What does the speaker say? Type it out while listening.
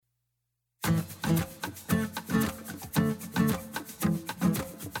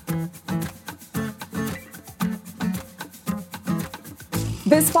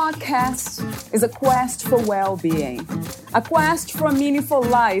This podcast is a quest for well-being, a quest for a meaningful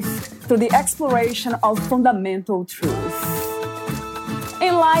life through the exploration of fundamental truth.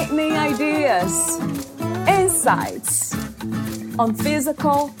 Enlightening ideas, insights on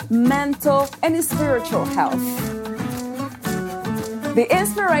physical, mental, and spiritual health. The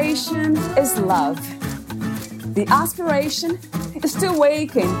inspiration is love. The aspiration is to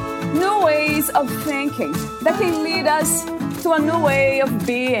awaken new ways of thinking that can lead us to a new way of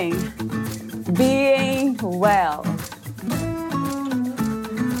being well.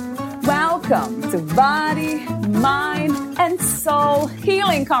 Welcome to Body, Mind, and Soul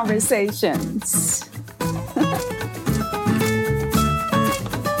Healing Conversations.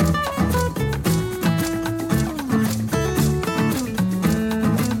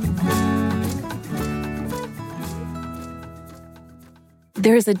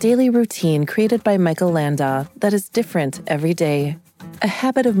 There is a daily routine created by Michael Landau that is different every day. A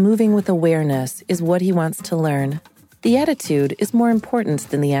habit of moving with awareness is what he wants to learn. The attitude is more important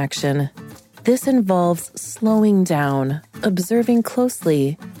than the action. This involves slowing down, observing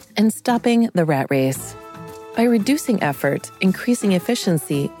closely, and stopping the rat race. By reducing effort, increasing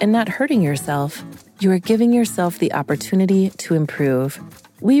efficiency, and not hurting yourself, you are giving yourself the opportunity to improve.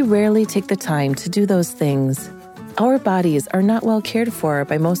 We rarely take the time to do those things. Our bodies are not well cared for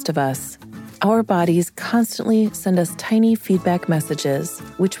by most of us. Our bodies constantly send us tiny feedback messages,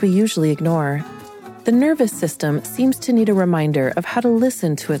 which we usually ignore. The nervous system seems to need a reminder of how to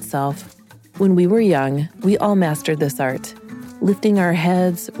listen to itself. When we were young, we all mastered this art. Lifting our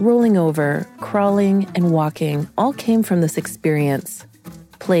heads, rolling over, crawling, and walking all came from this experience.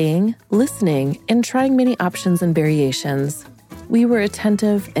 Playing, listening, and trying many options and variations. We were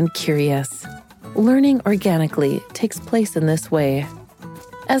attentive and curious. Learning organically takes place in this way.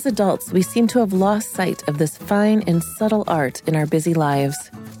 As adults, we seem to have lost sight of this fine and subtle art in our busy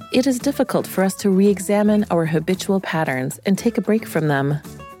lives. It is difficult for us to re-examine our habitual patterns and take a break from them.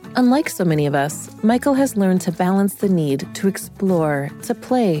 Unlike so many of us, Michael has learned to balance the need to explore, to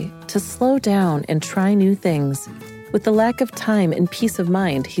play, to slow down and try new things, with the lack of time and peace of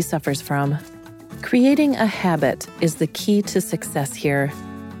mind he suffers from. Creating a habit is the key to success here.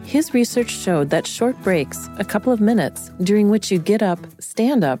 His research showed that short breaks, a couple of minutes, during which you get up,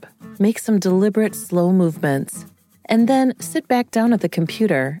 stand up, make some deliberate slow movements, and then sit back down at the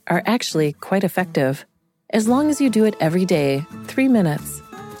computer are actually quite effective. As long as you do it every day, 3 minutes,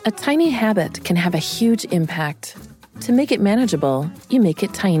 a tiny habit can have a huge impact. To make it manageable, you make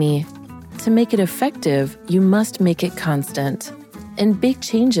it tiny. To make it effective, you must make it constant. And big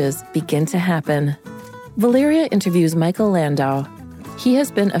changes begin to happen. Valeria interviews Michael Landau. He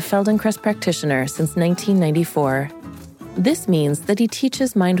has been a Feldenkrais practitioner since 1994. This means that he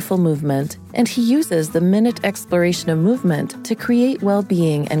teaches mindful movement, and he uses the minute exploration of movement to create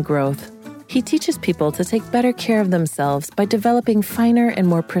well-being and growth. He teaches people to take better care of themselves by developing finer and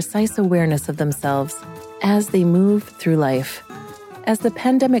more precise awareness of themselves as they move through life. As the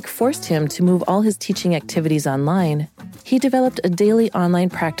pandemic forced him to move all his teaching activities online, he developed a daily online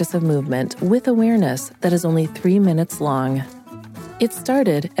practice of movement with awareness that is only 3 minutes long. It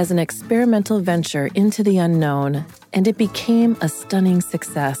started as an experimental venture into the unknown, and it became a stunning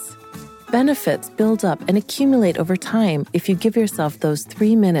success. Benefits build up and accumulate over time if you give yourself those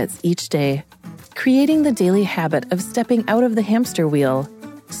 3 minutes each day. Creating the daily habit of stepping out of the hamster wheel,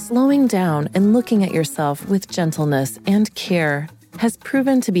 slowing down and looking at yourself with gentleness and care has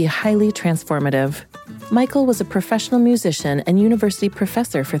proven to be highly transformative. Michael was a professional musician and university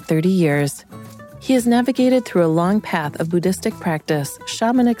professor for 30 years. He has navigated through a long path of Buddhistic practice,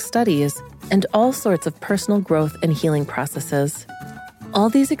 shamanic studies, and all sorts of personal growth and healing processes. All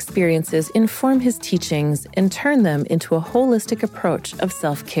these experiences inform his teachings and turn them into a holistic approach of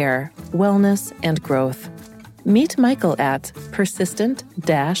self-care, wellness, and growth. Meet Michael at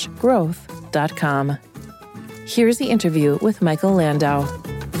persistent-growth.com. Here's the interview with Michael Landau.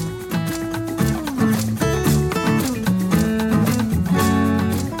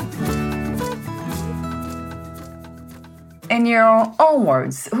 In your own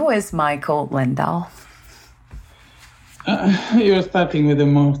words, who is Michael Landau? You're starting with the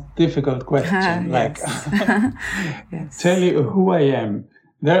most difficult question. Yes. Yes. Tell you who I am.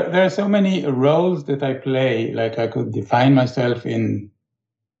 There are so many roles that I play. Like I could define myself in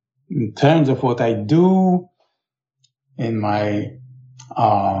terms of what I do, in my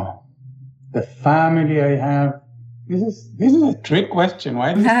the family I have. This is a trick question.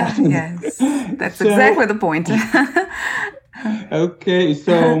 Why? Yes, that's exactly the point. Okay,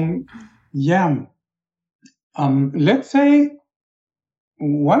 so yeah, let's say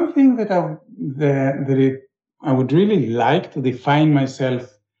one thing that it I would really like to define myself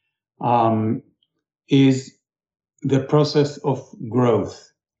is the process of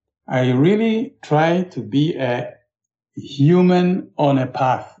growth. I really try to be a human on a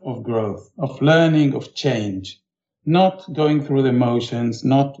path of growth, of learning, of change, not going through the motions,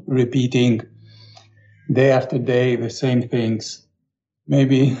 not repeating day after day the same things.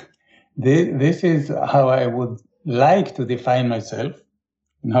 Maybe this is how I would like to define myself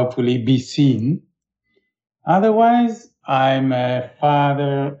and hopefully be seen. Otherwise, I'm a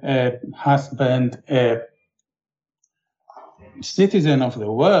father, a husband, a citizen of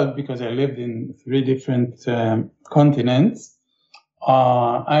the world because I lived in 3 different continents.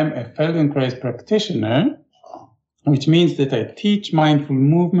 I'm a Feldenkrais practitioner, which means that I teach mindful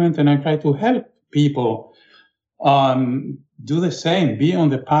movement and I try to help people do the same, be on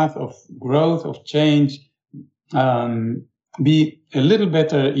the path of growth, of change, be a little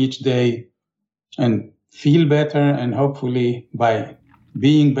better each day and feel better, and hopefully by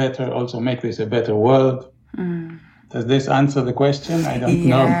being better also make this a better world. Does this answer the question? I don't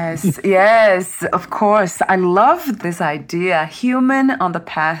know. Yes, of course. I love this idea, human on the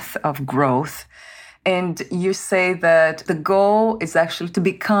path of growth. And you say that the goal is actually to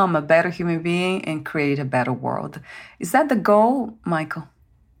become a better human being and create a better world. Is that the goal, Michael?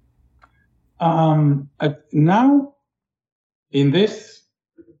 Now, in this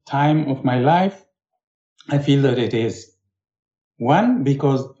time of my life, I feel that it is. One,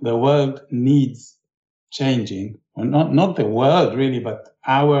 because the world needs changing. Well, not the world really, but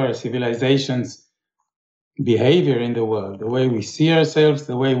our civilization's behavior in the world, the way we see ourselves,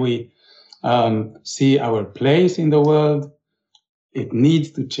 the way we see our place in the world, it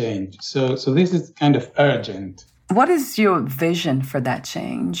needs to change. So this is kind of urgent. What is your vision for that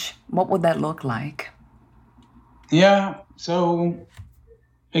change? What would that look like? Yeah, so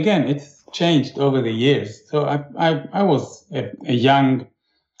again, it's changed over the years. So I was a young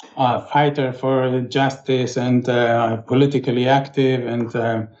fighter for justice and politically active, and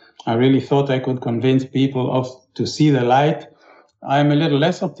I really thought I could convince people to see the light. I'm a little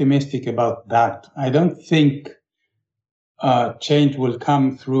less optimistic about that. I don't think change will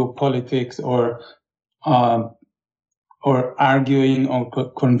come through politics or arguing or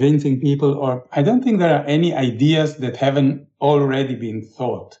convincing people, or I don't think there are any ideas that haven't already been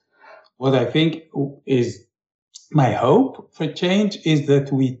thought. What I think is my hope for change is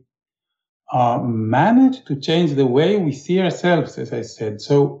that we manage to change the way we see ourselves, as I said.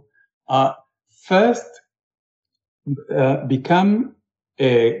 So first, become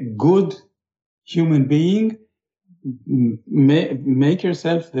a good human being, make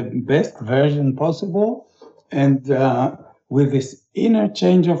yourself the best version possible, and with this inner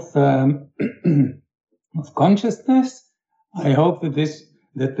change of consciousness, I hope that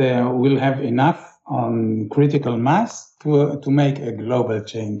we'll have enough critical mass to make a global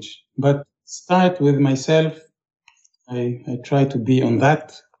change. But start with myself. I try to be on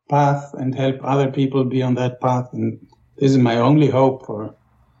that path and help other people be on that path, and this is my only hope for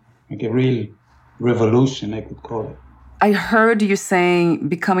like a real revolution, I could call it. I heard you saying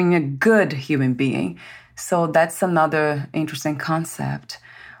becoming a good human being. So that's another interesting concept.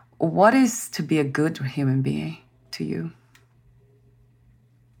 What is to be a good human being to you?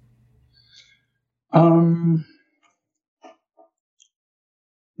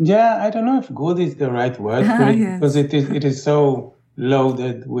 Yeah, I don't know if good is the right word for it, yes. Because it is so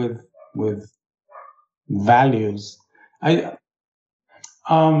loaded with values. But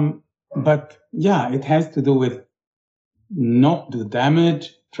yeah, it has to do with not do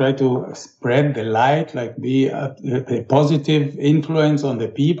damage, try to spread the light, like be a positive influence on the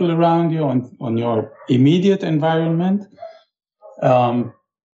people around you, on your immediate environment.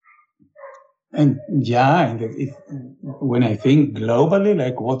 And yeah, when I think globally,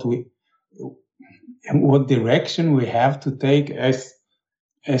 like what direction we have to take as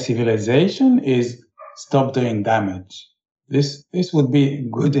a civilization is stop doing damage. This would be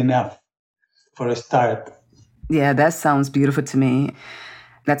good enough for a start. Yeah, that sounds beautiful to me.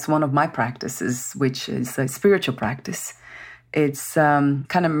 That's one of my practices, which is a spiritual practice. It's kind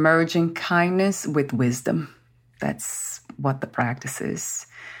of merging kindness with wisdom. That's what the practice is.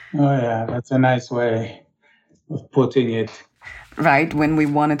 Oh, yeah, that's a nice way of putting it. Right, when we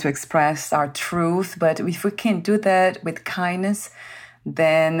wanted to express our truth, but if we can't do that with kindness,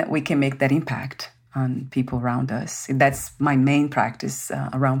 then we can make that impact on people around us. That's my main practice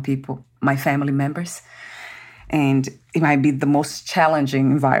around people, my family members. And it might be the most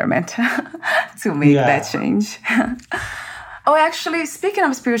challenging environment to make that change. Oh, actually, speaking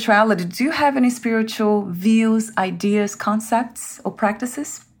of spirituality, do you have any spiritual views, ideas, concepts, or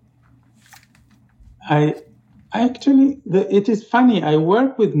practices? Actually, it is funny. I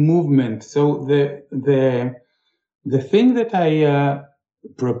work with movement, so the thing that I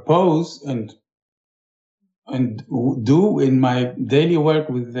propose and do in my daily work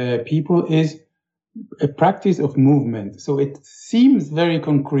with the people is a practice of movement. So it seems very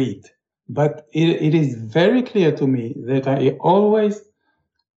concrete, but it is very clear to me that I always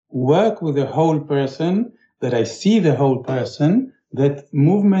work with the whole person, that I see the whole person, that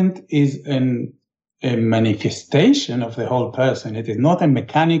movement is a manifestation of the whole person. It is not a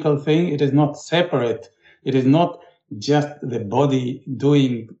mechanical thing. It is not separate. It is not just the body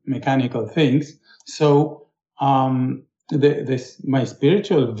doing mechanical things. So my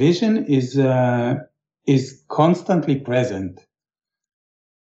spiritual vision is constantly present.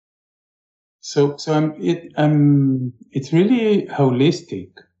 So it's really holistic,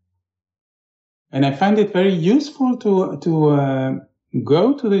 and I find it very useful to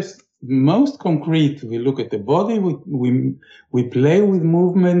go to this most concrete. We look at the body, we play with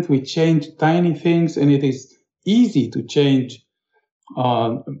movement, we change tiny things, and it is easy to change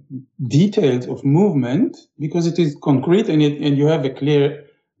details of movement because it is concrete and you have a clear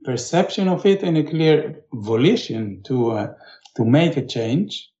perception of it and a clear volition to make a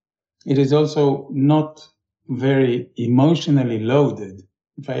change. It is also not very emotionally loaded.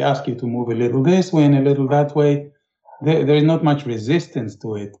 If I ask you to move a little this way and a little that way, there is not much resistance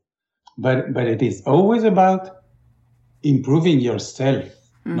to it. But it is always about improving yourself,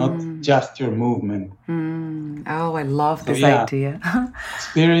 not just your movement. Oh, I love this idea.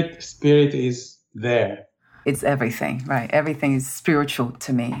 Spirit is there. It's everything, right? Everything is spiritual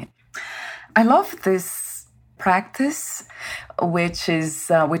to me. I love this practice, which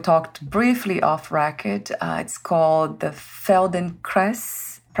is, we talked briefly off record. It's called the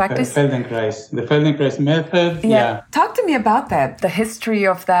Feldenkrais practice. The Feldenkrais method. Yeah. Talk to me about that, the history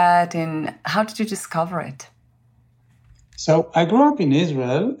of that, and how did you discover it? So I grew up in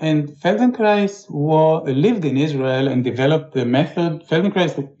Israel, and Feldenkrais lived in Israel and developed the method.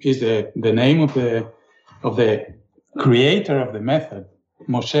 Feldenkrais is the name of the creator of the method,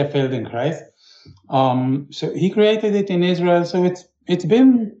 Moshe Feldenkrais. So he created it in Israel. So it's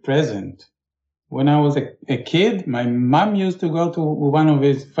been present. When I was a kid, my mom used to go to one of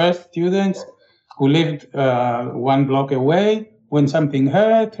his first students who lived 1 block away. When something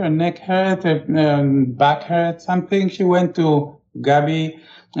hurt, her neck hurt, her back hurt, something, she went to Gabi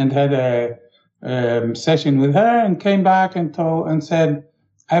and had a session with her and came back and said,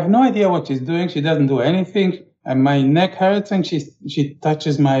 I have no idea what she's doing. She doesn't do anything. And my neck hurts and she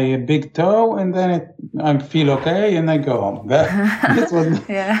touches my big toe and then I feel okay and I go home. That was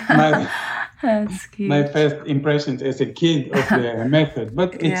That's cute. My first impressions as a kid of the method.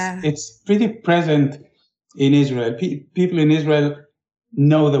 But it's pretty present in Israel. People in Israel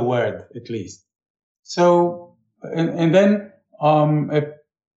know the word, at least. So, and then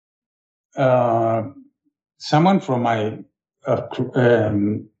someone from my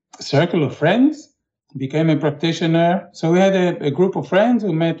circle of friends became a practitioner. So we had a group of friends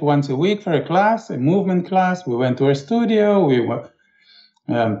who met once a week for a class, a movement class. We went to a studio. We were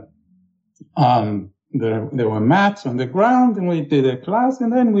there were mats on the ground, and we did a class,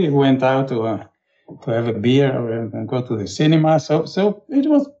 and then we went out to have a beer or go to the cinema. So it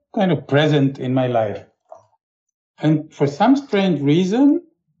was kind of present in my life. And for some strange reason,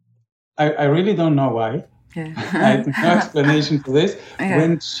 I really don't know why. Yeah. I have no explanation for this. Yeah.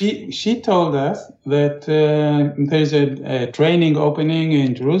 When she told us that there's a training opening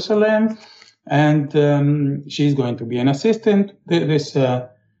in Jerusalem, and she's going to be an assistant.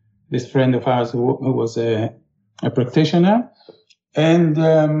 This friend of ours who was a practitioner, and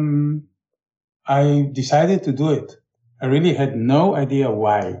I decided to do it. I really had no idea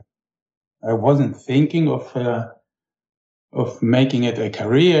why. I wasn't thinking of making it a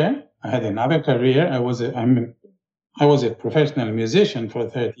career. I had another career. I was a professional musician for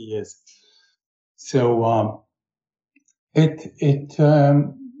 30 years. So it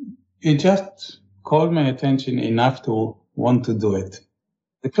just called my attention enough to want to do it.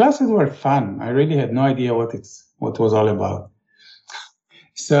 The classes were fun. I really had no idea what was all about.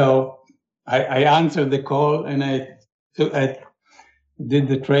 So I answered the call and I did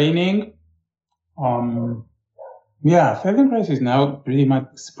the training. Feldenkrais is now pretty much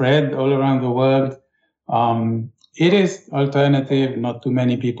spread all around the world. It is alternative. Not too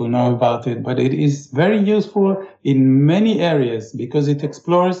many people know about it, but it is very useful in many areas because it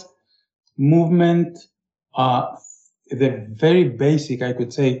explores movement, the very basic, I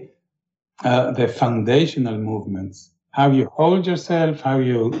could say, the foundational movements. How you hold yourself, how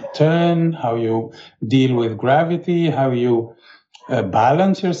you turn, how you deal with gravity, how you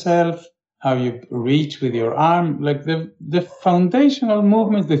balance yourself, how you reach with your arm, like the foundational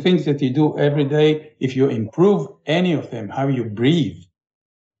movements, the things that you do every day. If you improve any of them, how you breathe,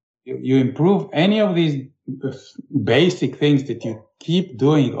 you improve any of these basic things that you keep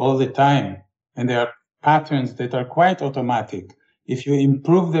doing all the time, and there are patterns that are quite automatic. If you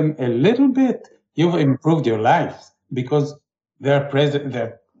improve them a little bit, you've improved your life, because they're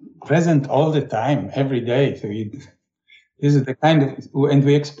present all the time, every day. So this is the kind of, and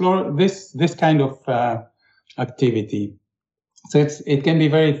we explore this kind of activity. So it can be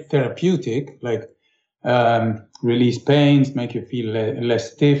very therapeutic, like release pains, make you feel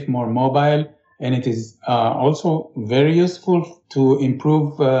less stiff, more mobile, and it is also very useful to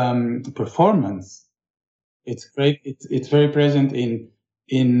improve performance. It's great. It's very present in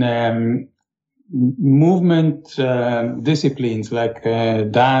movement disciplines like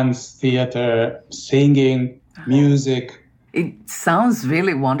dance, theater, singing, music. It sounds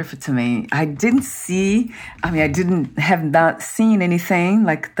really wonderful to me. I have not seen anything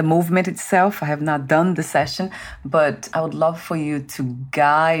like the movement itself. I have not done the session, but I would love for you to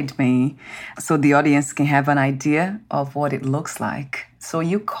guide me so the audience can have an idea of what it looks like. So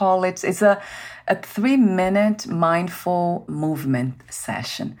you call it's a 3-minute mindful movement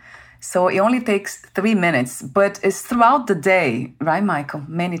session. So it only takes 3 minutes, but it's throughout the day, right, Michael?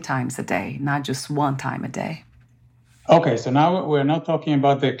 Many times a day, not just one time a day. Okay, so now we're not talking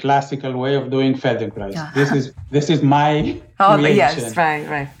about the classical way of doing Feldenkrais. Yeah. This is my creation. Yes,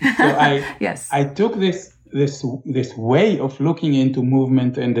 right. So I took this way of looking into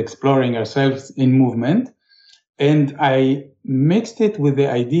movement and exploring ourselves in movement, and I mixed it with the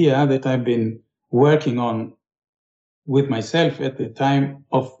idea that I've been working on with myself at the time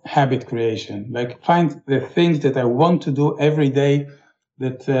of habit creation. Like, find the things that I want to do every day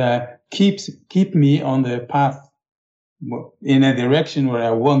that keep me on the path in a direction where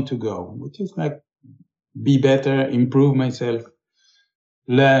I want to go, which is like be better, improve myself,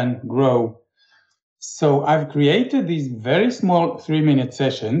 learn, grow. So I've created these very small 3-minute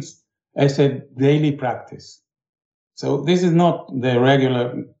sessions as a daily practice. So this is not the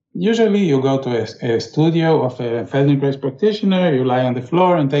regular. Usually you go to a studio of a Feldenkrais practitioner, you lie on the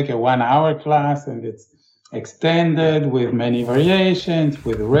floor and take a 1-hour class, and it's extended with many variations,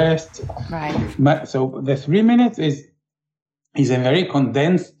 with rest. Right. So the 3 minutes is a very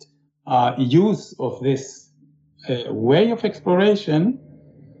condensed use of this way of exploration,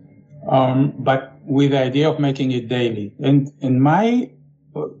 but with the idea of making it daily. And I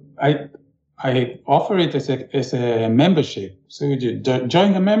offer it as a membership. So you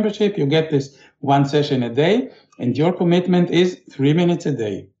join the membership, you get this 1 session a day, and your commitment is 3 minutes a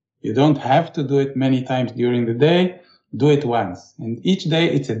day. You don't have to do it many times during the day. Do it once, and each day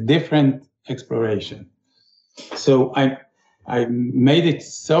it's a different exploration. So I made it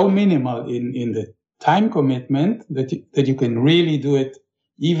so minimal in the time commitment that you can really do it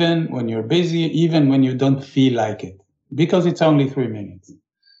even when you're busy, even when you don't feel like it, because it's only 3 minutes.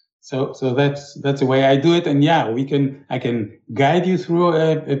 So that's the way I do it. And I can guide you through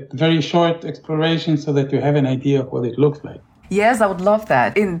a very short exploration so that you have an idea of what it looks like. Yes, I would love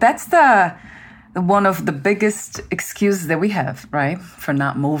that. And that's one of the biggest excuses that we have, right? For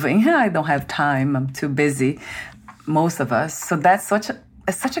not moving. I don't have time. I'm too busy. Most of us. So that's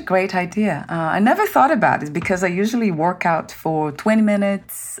such a great idea. I never thought about it because I usually work out for 20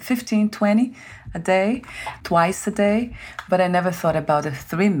 minutes, 15, 20 a day, twice a day. But I never thought about a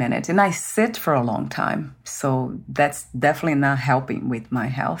 3 minute. And I sit for a long time. So that's definitely not helping with my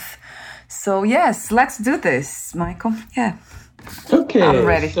health. So yes, let's do this, Michael. Yeah. Okay. I'm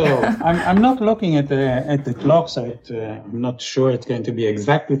ready. So I'm not looking at the clock, so I'm not sure it's going to be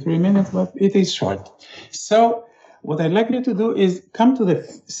exactly 3 minutes, but it is short. So what I'd like you to do is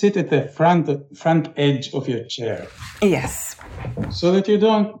sit at the front edge of your chair. Yes. So that you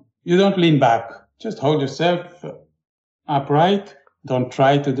don't lean back. Just hold yourself upright. Don't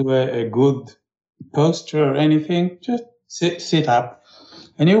try to do a good posture or anything. Just sit up.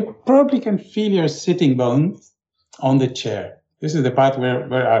 And you probably can feel your sitting bones on the chair. This is the part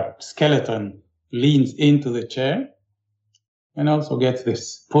where our skeleton leans into the chair and also gets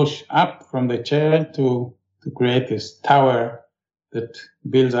this push up from the chair to create this tower that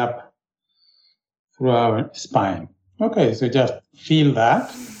builds up through our spine. Okay, so just feel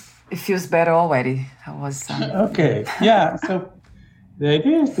that. It feels better already. I was... Okay, yeah. So the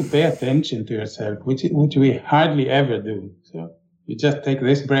idea is to pay attention to yourself, which we hardly ever do. So you just take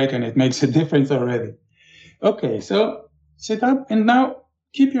this break and it makes a difference already. Okay, so sit up and now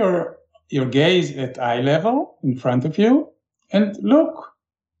keep your gaze at eye level in front of you and look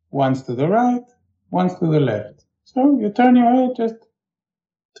once to the right, once to the left. So you turn your head just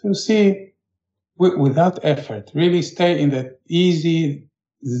to see without effort. Really stay in that easy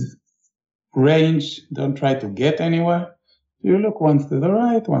range. Don't try to get anywhere. You look once to the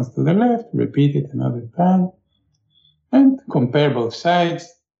right, once to the left, repeat it another time, and compare both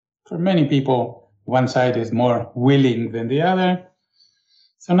sides. For many people, one side is more willing than the other.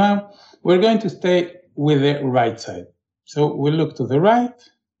 So now we're going to stay with the right side. So we look to the right,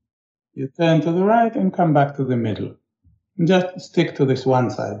 you turn to the right and come back to the middle. Just stick to this one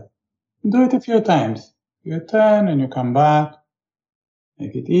side. Do it a few times. You turn and you come back.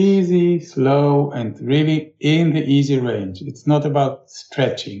 Make it easy, slow, and really in the easy range. It's not about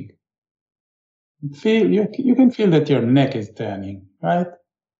stretching. You can feel that your neck is turning, right?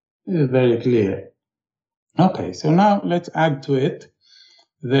 This is very clear. Okay, so now let's add to it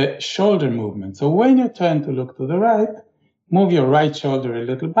the shoulder movement. So when you turn to look to the right, move your right shoulder a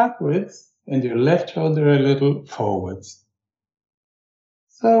little backwards and your left shoulder a little forwards.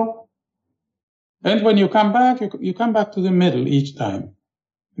 So, and when you come back, you come back to the middle each time.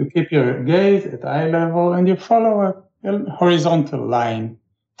 You keep your gaze at eye level and you follow a horizontal line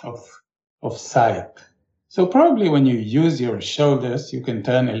of sight. So probably when you use your shoulders, you can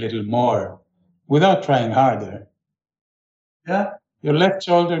turn a little more without trying harder. Yeah? Your left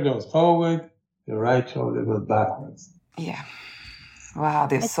shoulder goes forward, your right shoulder goes backwards. Yeah. Wow,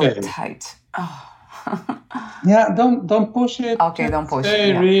 they're so tight. Oh. Yeah, don't push it. Okay, don't push it.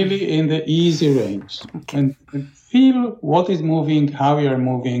 Stay really in the easy range. Okay. And feel what is moving, how you're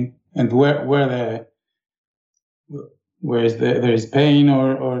moving, and where there is pain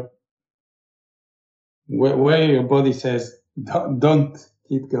or where your body says don't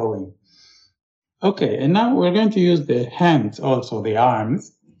keep going. Okay, and now we're going to use the hands, also the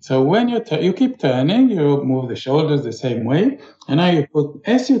arms. So when you keep turning, you move the shoulders the same way, and now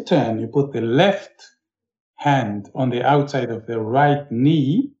as you turn, you put the left hand on the outside of the right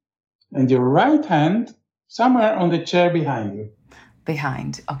knee, and your right hand somewhere on the chair behind you.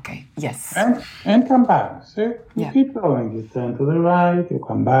 Behind, okay, yes. And come back. So you keep going. You turn to the right, you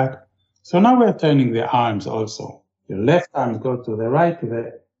come back. So now we're turning the arms also. Your left arm goes to the right, to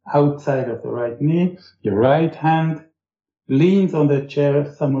the outside of the right knee. Your right hand leans on the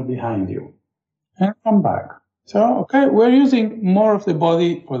chair somewhere behind you. And come back. So, okay, we're using more of the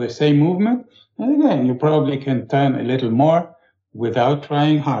body for the same movement. And again, you probably can turn a little more without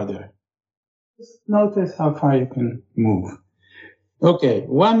trying harder. Just notice how far you can move. Okay,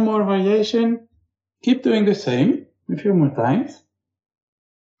 one more variation. Keep doing the same a few more times.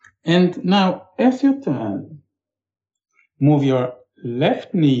 And now, as you turn, move your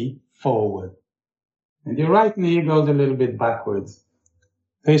left knee forward. And your right knee goes a little bit backwards.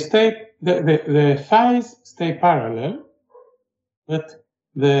 The thighs stay parallel, but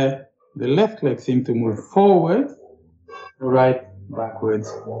the left leg seems to move forward, the right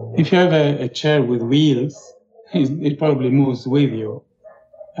backwards. If you have a chair with wheels, it probably moves with you.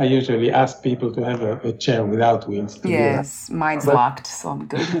 I usually ask people to have a chair without wheels. Yes, mine's locked, so I'm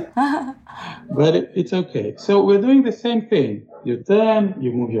good. But it's okay. So we're doing the same thing. You turn,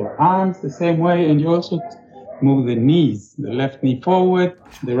 you move your arms the same way, and you also move the knees, the left knee forward,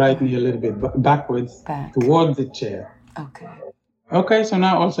 the right knee a little bit backwards towards the chair. Okay. Okay, so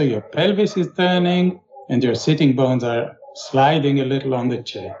now also your pelvis is turning and your sitting bones are sliding a little on the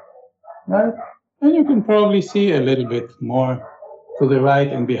chair. Right? And you can probably see a little bit more to the right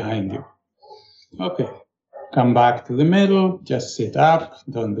and behind you. Okay, come back to the middle, just sit up,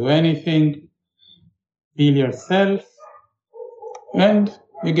 don't do anything. Feel yourself. And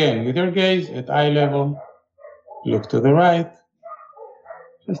again, with your gaze at eye level, look to the right.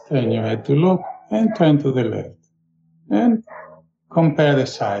 Just turn your head to look and turn to the left. And compare the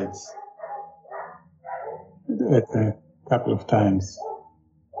sides. Do it a couple of times.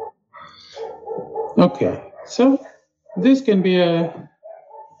 Okay, so this can be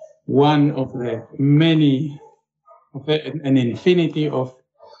one of the many, an infinity of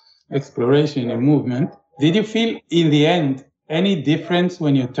exploration and movement. Did you feel in the end any difference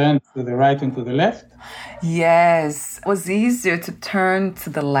when you turned to the right and to the left? Yes, it was easier to turn to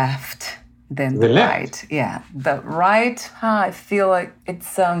the left than the right. Yeah, the right, I feel like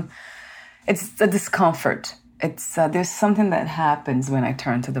it's a discomfort. There's something that happens when I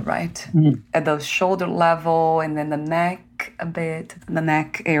turn to the right at the shoulder level and then the neck a bit, the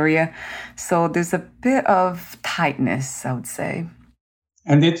neck area. So there's a bit of tightness, I would say.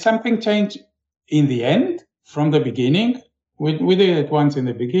 And did something change in the end from the beginning? We did it once in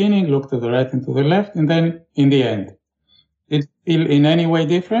the beginning, look to the right and to the left, and then in the end. Did it feel in any way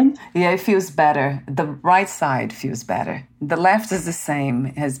different? Yeah, it feels better. The right side feels better. The left is the same,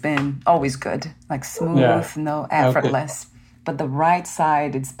 has been always good, like smooth, no effortless. but the right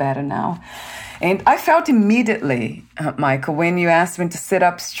side, it's better now. And I felt immediately, Michael, when you asked me to sit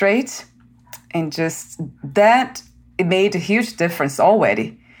up straight, and just that, it made a huge difference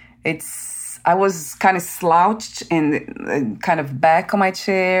already. I was kind of slouched and kind of back on my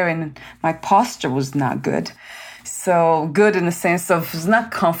chair, and my posture was not good. So good in the sense of it was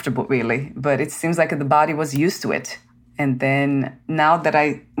not comfortable really, but it seems like the body was used to it. And then now that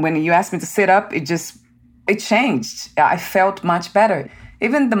when you asked me to sit up, it changed. I felt much better.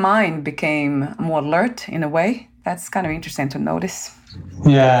 Even the mind became more alert in a way. That's kind of interesting to notice.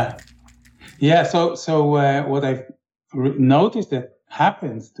 Yeah. So what I've noticed that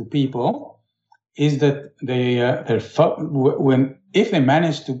happens to people is that if they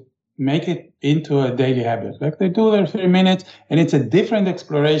manage to make it into a daily habit, like they do their 3 minutes, and it's a different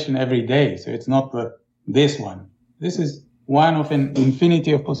exploration every day. So it's not this one. This is one of an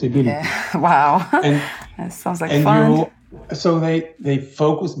infinity of possibilities. Yeah. Wow. And that sounds like fun. So they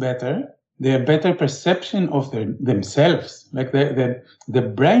focus better. They have better perception of themselves. Like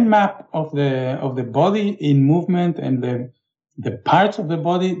the brain map of the body in movement, and the parts of the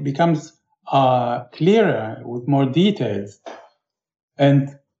body becomes clearer with more details,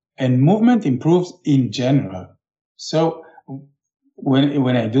 and movement improves in general. So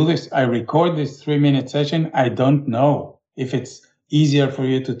when I do this, I record this 3-minute session. I don't know if it's easier for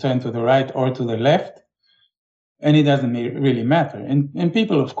you to turn to the right or to the left, and it doesn't really matter. And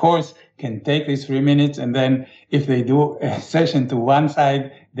people, of course, can take these 3 minutes, and then if they do a session to one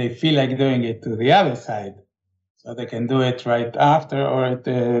side, they feel like doing it to the other side. So they can do it right after or at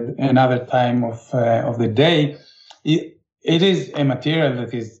another time of the day. It is a material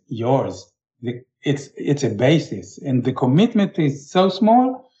that is yours. It's a basis, and the commitment is so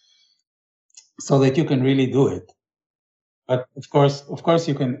small so that you can really do it. But of course,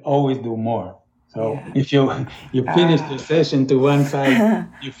 you can always do more. So if you finish the session to one side,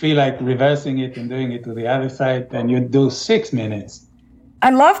 you feel like reversing it and doing it to the other side, then you do 6 minutes.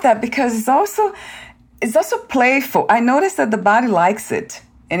 I love that because it's also playful. I noticed that the body likes it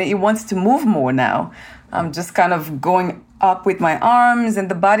and it wants to move more now. I'm just kind of going up with my arms, and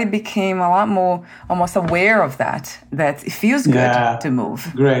the body became a lot more almost aware of that it feels good to move.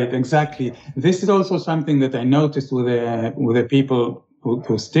 Great, exactly. This is also something that I noticed with the people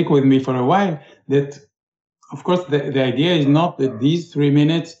who stick with me for a while, that of course the idea is not that these 3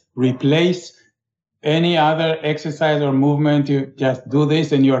 minutes replace any other exercise or movement. You just do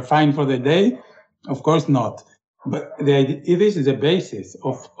this and you're fine for the day. Of course not. But this is a basis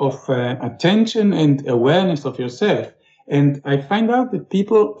of attention and awareness of yourself. And I find out that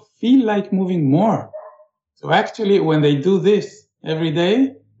people feel like moving more. So actually, when they do this every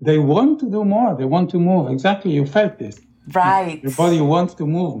day, they want to do more. They want to move. Exactly. You felt this. Right. Your body wants to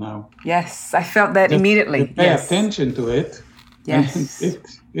move now. Yes, I felt that immediately. Pay attention to it. Yes.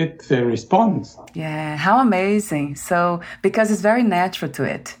 It responds. Yeah, how amazing. So, because it's very natural to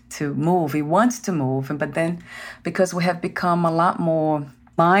it to move, it wants to move. But then, because we have become a lot more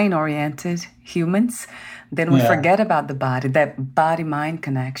mind-oriented humans, then we forget about the body, that body-mind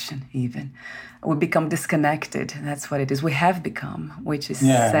connection even. We become disconnected. That's what it is. We have become, which is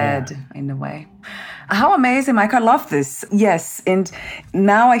sad in a way. How amazing, Mike. I love this. Yes. And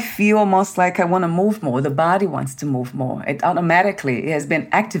now I feel almost like I want to move more. The body wants to move more. It has been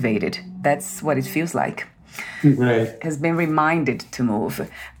activated. That's what it feels like. Great. It has been reminded to move.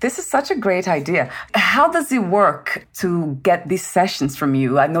 This is such a great idea. How does it work to get these sessions from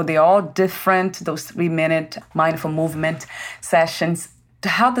you? I know they're all different, those 3-minute mindful movement sessions.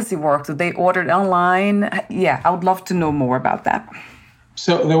 How does it work? Do they order it online? Yeah, I would love to know more about that.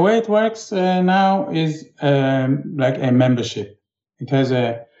 So the way it works now is like a membership. It has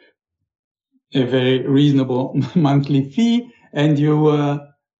a very reasonable monthly fee, and you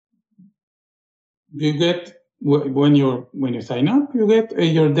get when you sign up, you get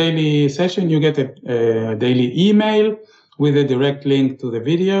your daily session. You get a daily email with a direct link to the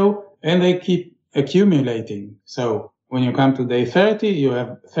video, and they keep accumulating. So when you come to day 30, you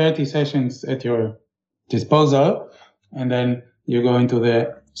have 30 sessions at your disposal, and then you go into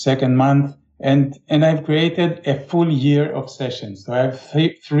the second month, and I've created a full year of sessions. So I have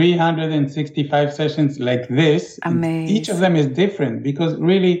 365 sessions like this. Amazing. Each of them is different because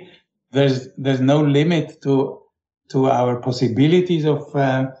really there's no limit to our possibilities of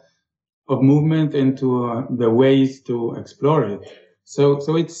movement and to the ways to explore it. So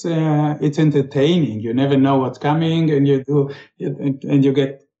it's entertaining. You never know what's coming, and you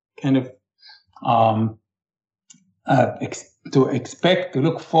get kind of to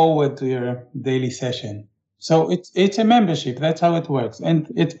look forward to your daily session. So it's a membership. That's how it works, and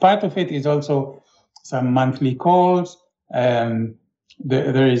it's part of it is also some monthly calls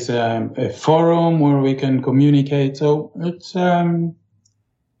There is a forum where we can communicate. So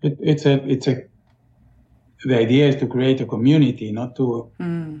the idea is to create a community, not to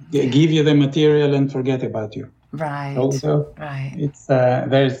give you the material and forget about you. Right. So right. It's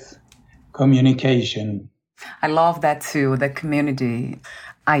there's communication. I love that too, the community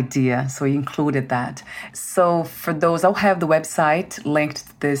idea. So you included that. So for those, I'll have the website linked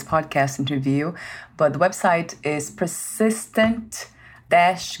to this podcast interview, but the website is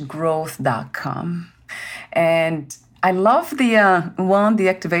persistent-growth.com. And I love the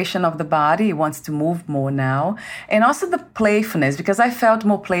activation of the body. It wants to move more now. And also the playfulness, because I felt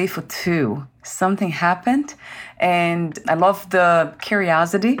more playful too. Something happened. And I love the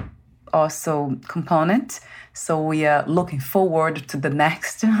curiosity also component. So we are looking forward to the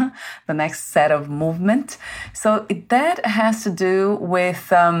next set of movement. So that has to do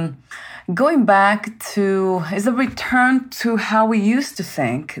with going back to, is a return to how we used to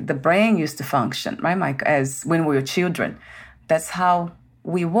think, the brain used to function, right, Mike, as when we were children. That's how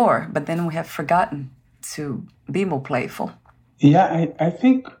we were, but then we have forgotten to be more playful. Yeah, I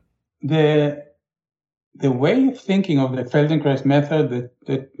think the way of thinking of the Feldenkrais method,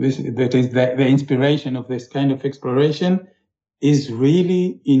 that is the inspiration of this kind of exploration, is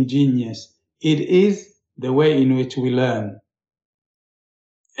really ingenious. It is the way in which we learn.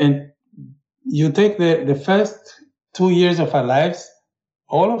 And you take the first 2 years of our lives,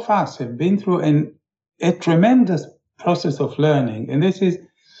 all of us have been through a tremendous process of learning. And this is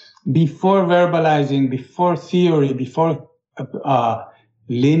before verbalizing, before theory, before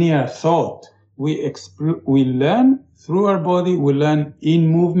linear thought. We learn through our body, we learn in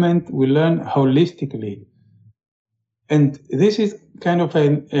movement, we learn holistically. And this is kind of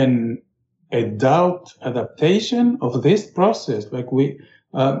an adult adaptation of this process. Like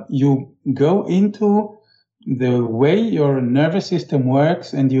you go into the way your nervous system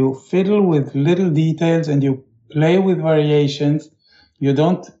works and you fiddle with little details and you play with variations. You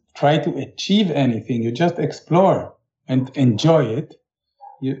don't try to achieve anything. You just explore and enjoy it.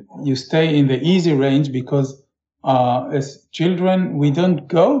 You stay in the easy range because as children, we don't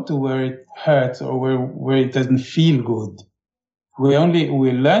go to where it hurts or where it doesn't feel good. We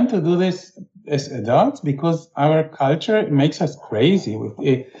learn to do this as adults because our culture makes us crazy.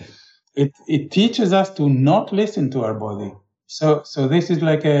 It teaches us to not listen to our body. So this is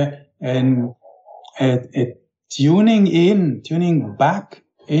like a tuning back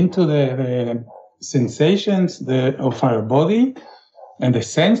into the sensations of our body. And the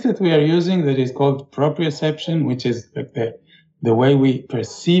sense that we are using, that is called proprioception, which is like the way we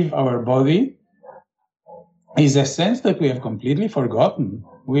perceive our body, is a sense that we have completely forgotten.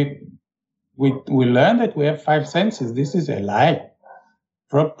 We learn that we have 5 senses. This is a lie.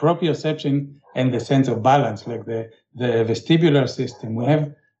 Proprioception and the sense of balance, like the vestibular system. We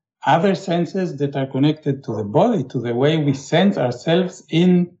have other senses that are connected to the body, to the way we sense ourselves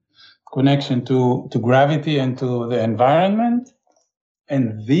in connection to gravity and to the environment.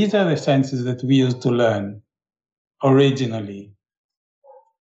 And these are the senses that we used to learn originally.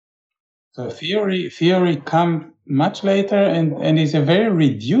 So theory comes much later and is a very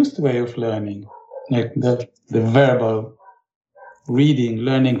reduced way of learning, like the verbal reading,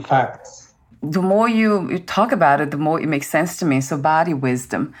 learning facts. The more you talk about it, the more it makes sense to me. So body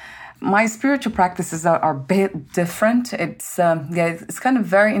wisdom. My spiritual practices are a bit different. It's kind of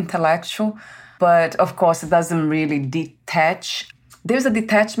very intellectual, but of course it doesn't really detach. There's a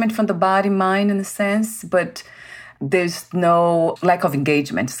detachment from the body, mind in a sense, but there's no lack of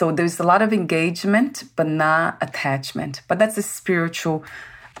engagement. So there's a lot of engagement, but not attachment. But that's a spiritual,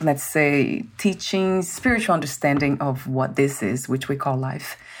 let's say, teaching, spiritual understanding of what this is, which we call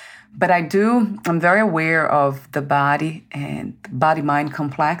life. But I'm very aware of the body and body-mind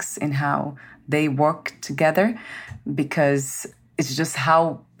complex and how they work together because it's just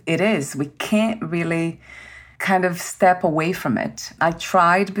how it is. We can't really kind of step away from it. I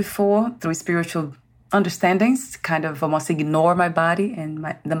tried before through spiritual understandings to kind of almost ignore my body and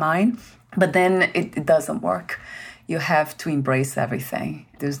the mind, but then it doesn't work. You have to embrace everything.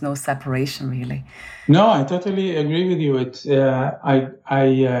 There's no separation really. No, I totally agree with you. It's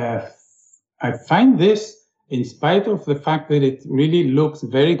I find this, in spite of the fact that it really looks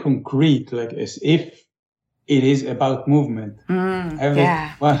very concrete, like as if it is about movement.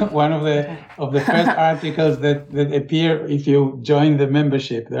 One of the first articles that appear if you join the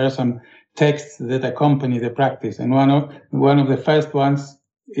membership. There are some texts that accompany the practice, and one of the first ones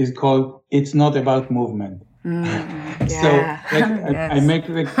is called "It's Not About Movement." I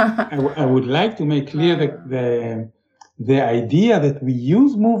would like to make clear the idea that we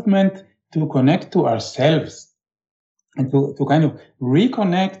use movement to connect to ourselves. and to kind of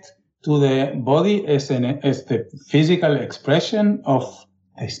reconnect to the body as the physical expression of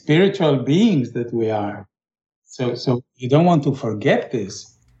the spiritual beings that we are. So you don't want to forget this.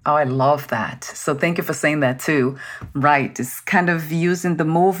 Oh, I love that. So thank you for saying that too. Right. It's kind of using the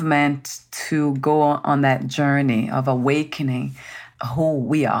movement to go on that journey of awakening who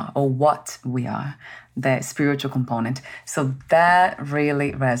we are or what we are, that spiritual component. So that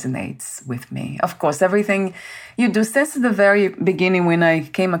really resonates with me. Of course, everything you do since the very beginning when I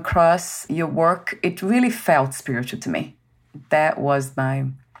came across your work, it really felt spiritual to me. That was my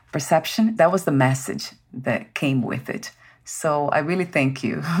perception. That was the message that came with it. So I really thank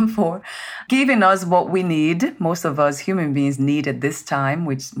you for giving us what we need. Most of us human beings need at this time,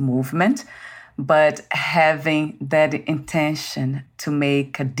 which is movement, but having that intention to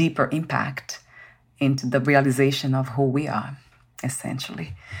make a deeper impact into the realization of who we are,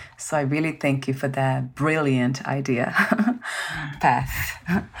 essentially. So I really thank you for that brilliant idea path.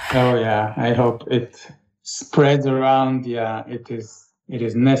 Oh yeah, I hope it spreads around. Yeah, it is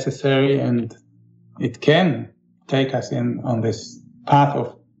necessary, and it can take us on this path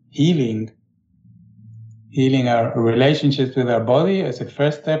of healing our relationships with our body as a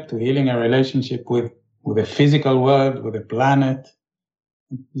first step to healing our relationship with the physical world, with the planet.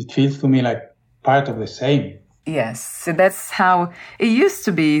 It feels to me like part of the same. Yes, so that's how it used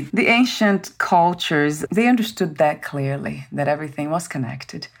to be. The ancient cultures, they understood that clearly, that everything was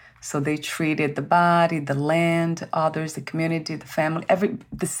connected. So they treated the body, the land, others, the community, the family,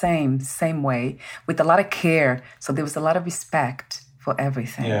 the same way, with a lot of care. So there was a lot of respect for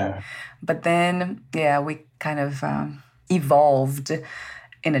everything. Yeah. But then, we kind of evolved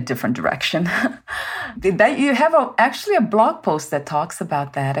in a different direction. You have actually a blog post that talks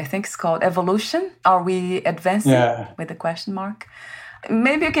about that. I think it's called Evolution. Are we advancing? Yeah. With a question mark.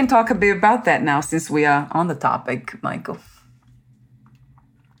 Maybe you can talk a bit about that now since we are on the topic, Michael.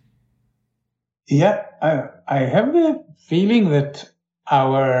 Yeah, I have the feeling that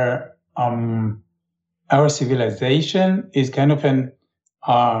our civilization is kind of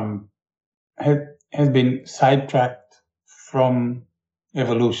has been sidetracked from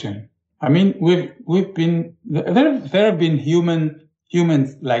evolution. I mean, we've been there have been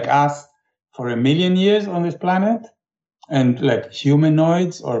humans like us for 1 million years on this planet, and like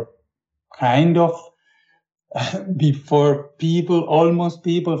humanoids or kind of before people, almost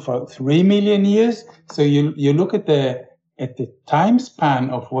people, for 3 million years. So you look at the time span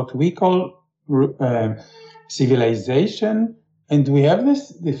of what we call civilization, and we have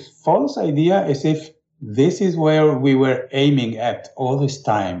this false idea as if this is where we were aiming at all this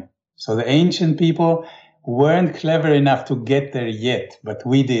time. So the ancient people weren't clever enough to get there yet, but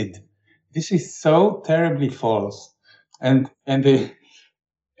we did. This is so terribly false, and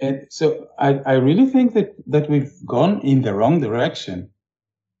so I really think that we've gone in the wrong direction.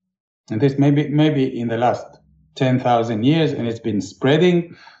 And this maybe in the last 10,000 years, and it's been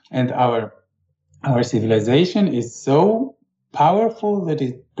spreading, and our civilization is so powerful that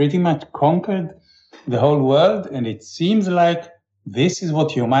it pretty much conquered the whole world, and it seems like this is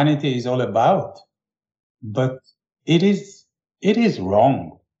what humanity is all about. But it is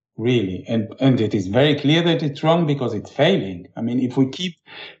wrong. Really, and it is very clear that it's wrong because it's failing. I mean, if we keep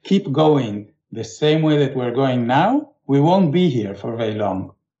going the same way that we're going now, we won't be here for very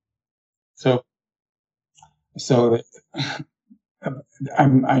long. So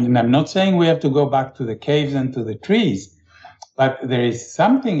I'm not saying we have to go back to the caves and to the trees, but there is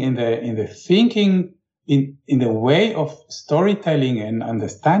something in the thinking, in the way of storytelling and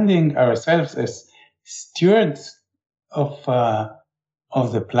understanding ourselves as stewards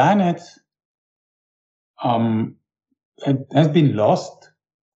of the planet, it has been lost.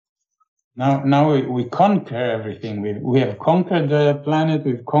 Now we conquer everything. We have conquered the planet.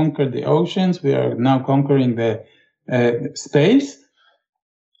 We've conquered the oceans. We are now conquering the space,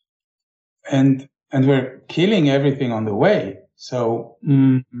 and we're killing everything on the way. So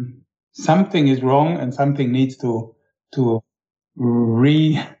something is wrong, and something needs to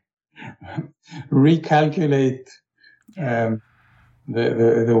recalculate.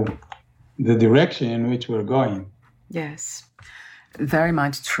 The direction in which we're going. Yes, very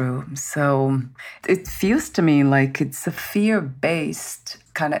much true. So it feels to me like it's a fear-based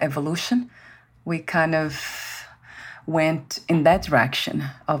kind of evolution. We kind of went in that direction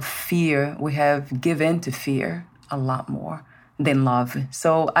of fear. We have given to fear a lot more than love.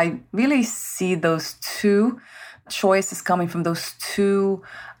 So I really see those two choices coming from those two,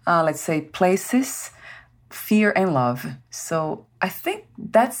 let's say, places. Fear and love. So I think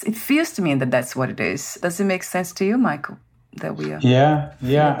it feels to me that that's what it is. Does it make sense to you, Michael? That we are yeah.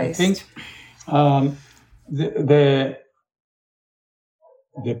 I think the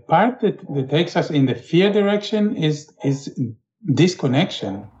the part that takes us in the fear direction is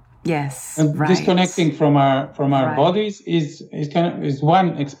disconnection. Yes, and right. Disconnecting from our Right. bodies is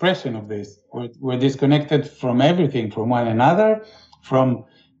one expression of this. We're disconnected from everything, from one another, from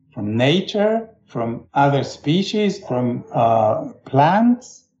nature, from other species, from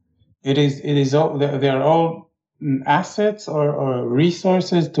plants. It is all, they are all assets or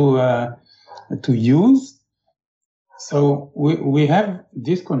resources to use. So we have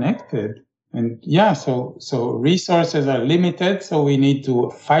disconnected. And so resources are limited, so we need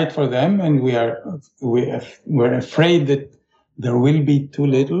to fight for them, and we're afraid that there will be too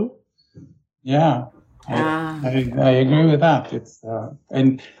little. Yeah, I agree with that. It's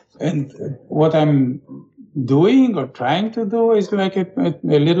and what I'm doing or trying to do is like a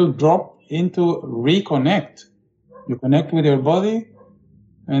little drop into reconnect. You connect with your body,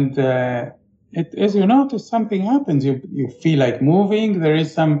 and as you notice, something happens. You feel like moving. There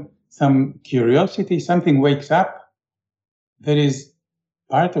is some curiosity. Something wakes up. That is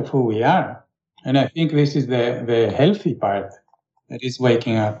part of who we are, and I think this is the healthy part that is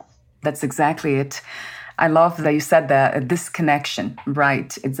waking up. That's exactly it. I love that you said that disconnection,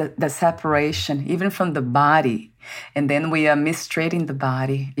 right? It's the separation, even from the body. And then we are mistreating the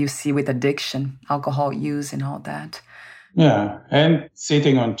body, you see, with addiction, alcohol use and all that. Yeah, and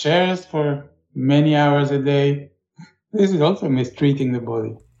sitting on chairs for many hours a day. This is also mistreating the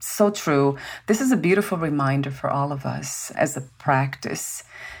body. So true. This is a beautiful reminder for all of us as a practice.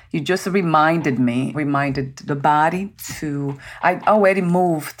 You just reminded the body to, I already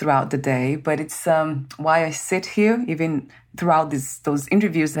move throughout the day, but it's why I sit here, even throughout those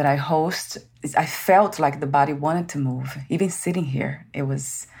interviews that I host, I felt like the body wanted to move. Even sitting here, it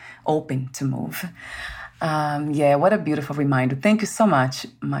was open to move. What a beautiful reminder. Thank you so much,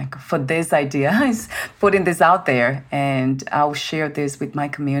 Michael, for this idea, is putting this out there. And I'll share this with my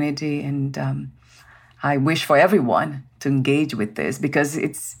community. And I wish for everyone to engage with this, because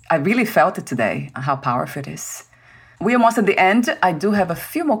I really felt it today, how powerful it is. We are almost at the end. I do have a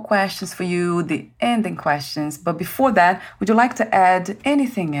few more questions for you, the ending questions. But before that, would you like to add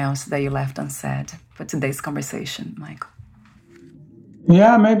anything else that you left unsaid for today's conversation, Michael?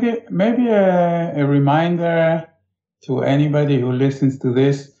 Yeah, maybe a reminder to anybody who listens to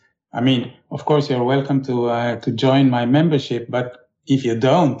this. I mean, of course, you're welcome to join my membership, but if you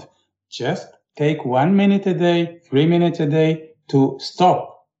don't, just take 1 minute a day, 3 minutes a day to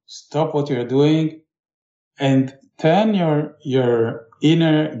stop what you're doing, and turn your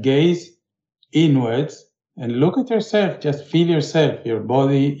inner gaze inwards and look at yourself. Just feel yourself, your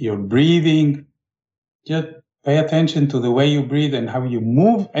body, your breathing. Just pay attention to the way you breathe and how you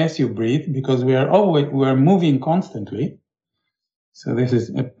move as you breathe, because we're moving constantly. So this is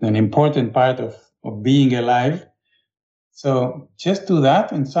an important part of being alive. So just do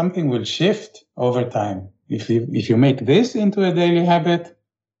that, and something will shift over time. If you make this into a daily habit,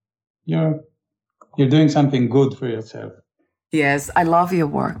 you're doing something good for yourself. Yes, I love your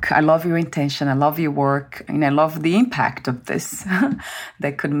work. I love your intention. I love your work. And I love the impact of this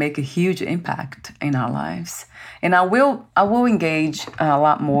that could make a huge impact in our lives. And I will engage a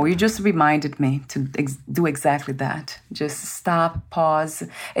lot more. You just reminded me to do exactly that. Just stop, pause.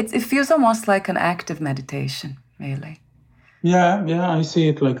 It feels almost like an active meditation, really. Yeah, I see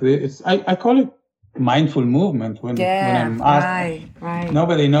it like this. I call it mindful movement when I'm asked. Right.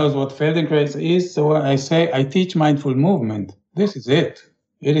 Nobody knows what Feldenkrais is, so I teach mindful movement. This is it.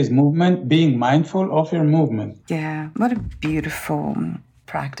 It is movement, being mindful of your movement. Yeah, what a beautiful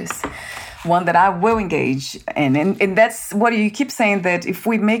practice. One that I will engage in. And that's what you keep saying, that if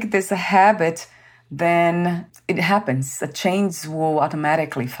we make this a habit, then it happens. A change will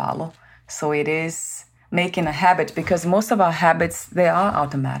automatically follow. So it is making a habit, because most of our habits, they are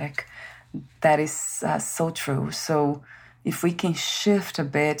automatic. That is so true. So if we can shift a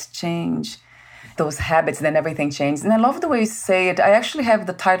bit, change those habits, then everything changes. And I love the way you say it. I actually have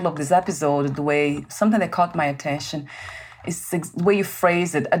the title of this episode, something that caught my attention is the way you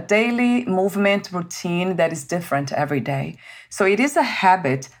phrase it, a daily movement routine that is different every day. So it is a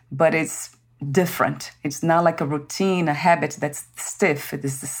habit, but it's different. It's not like a routine, a habit that's stiff. It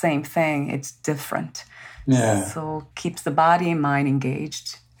is the same thing. It's different. Yeah. So keeps the body and mind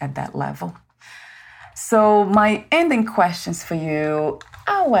engaged at that level. So my ending questions for you,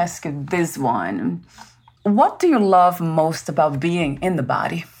 I'll ask you this one. What do you love most about being in the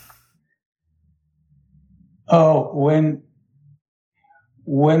body? Oh,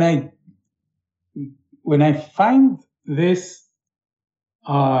 when I find this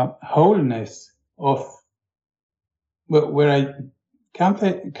wholeness of where I can't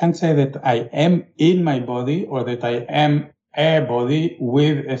say that I am in my body or that I am a body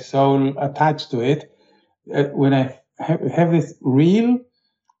with a soul attached to it, when I have this real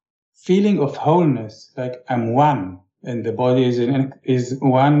feeling of wholeness, like I'm one, and the body is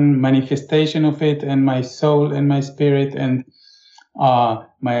one manifestation of it, and my soul and my spirit and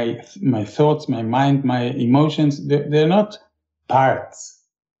my thoughts, my mind, my emotions, they're not parts.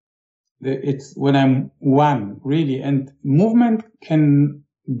 It's when I'm one, really, and movement can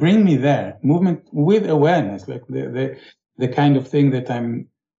bring me there. Movement with awareness, like the kind of thing that I'm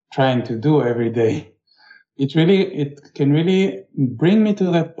trying to do every day. It can really bring me to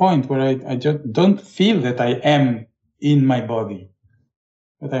that point where I just don't feel that I am in my body,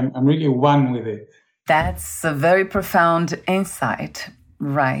 but I'm really one with it. That's a very profound insight,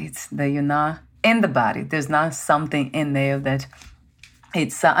 right? That you're not in the body. There's not something in there that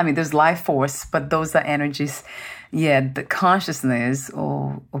it's, there's life force, but those are energies. Yeah, the consciousness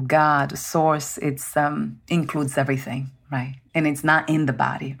or God, source, it's includes everything, right? And it's not in the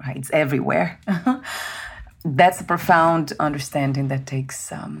body, right? It's everywhere. That's a profound understanding that takes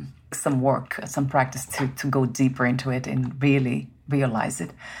some work, some practice to go deeper into it and really realize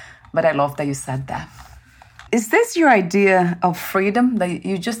it. But I love that you said that. Is this your idea of freedom that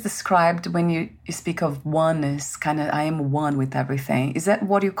you just described when you speak of oneness, kind of I am one with everything? Is that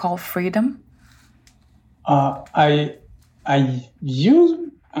what you call freedom? I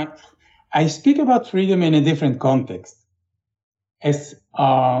speak about freedom in a different context, as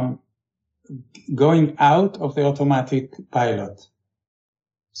going out of the automatic pilot.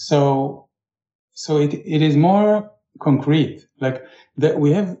 So it is more concrete, like that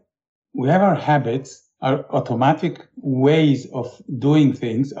we have our habits, our automatic ways of doing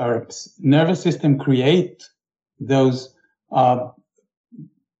things. Our nervous system create those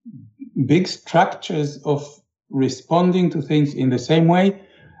big structures of responding to things in the same way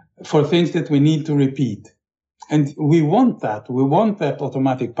for things that we need to repeat. And we want that. We want that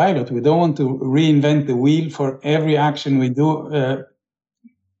automatic pilot. We don't want to reinvent the wheel for every action we do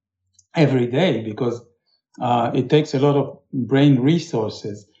every day, because it takes a lot of brain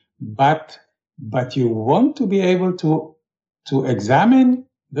resources. But you want to be able to examine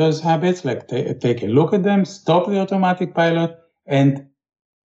those habits, like take a look at them, stop the automatic pilot, and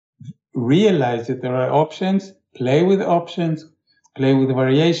realize that there are options, play with options, play with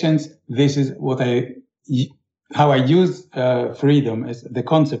variations. This is how I use freedom, as the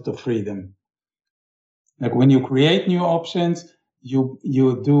concept of freedom. Like when you create new options, you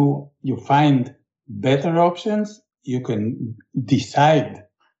find better options. You can decide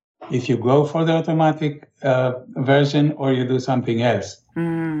if you go for the automatic version or you do something else.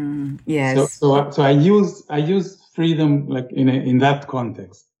 Yes. So I use freedom like in that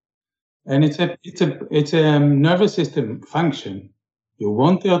context, and it's a nervous system function. You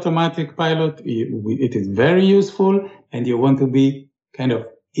want the automatic pilot. It is very useful, and you want to be kind of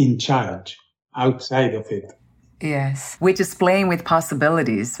in charge outside of it. Yes, which is playing with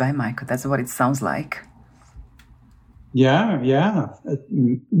possibilities, right, Michael? That's what it sounds like. Yeah.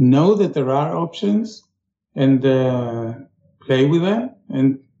 Know that there are options and play with them.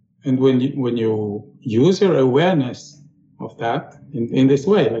 And when you use your awareness of that in this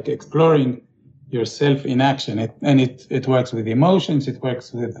way, like exploring yourself in action, it works with emotions, it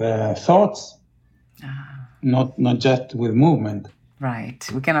works with thoughts, not just with movement. Right.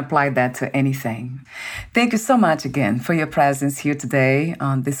 We can apply that to anything. Thank you so much again for your presence here today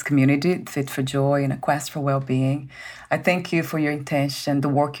on this community, Fit for Joy and a Quest for Well-Being. I thank you for your intention, the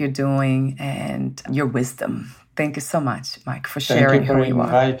work you're doing, and your wisdom. Thank you so much, Mike, for sharing who you are.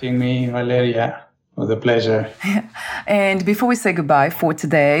 Thank you for inviting me, Valeria. It was a pleasure. And before we say goodbye for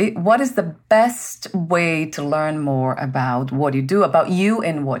today, what is the best way to learn more about what you do, about you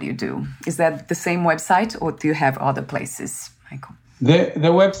and what you do? Is that the same website, or do you have other places, Michael? The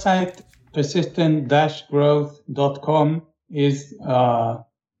website persistent-growth.com is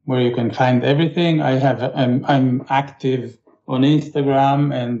where you can find everything. I'm active on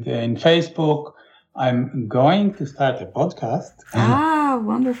Instagram and in Facebook. I'm going to start a podcast.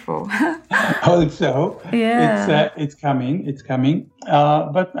 Wonderful. Also, yeah, it's coming.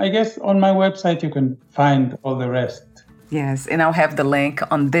 But I guess on my website you can find all the rest. Yes, and I'll have the link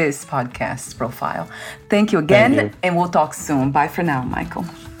on this podcast profile. Thank you again, Thank you. And we'll talk soon. Bye for now, Michael.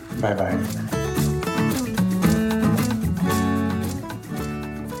 Bye-bye.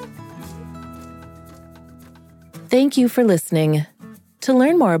 Thank you for listening. To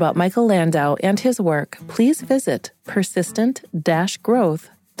learn more about Michael Landau and his work, please visit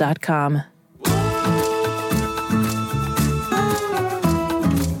persistent-growth.com.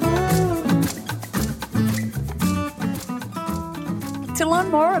 To learn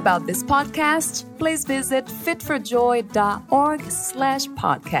learn more about this podcast, please visit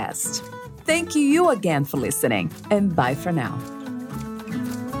fitforjoy.org/podcast. Thank you again for listening, and bye for now.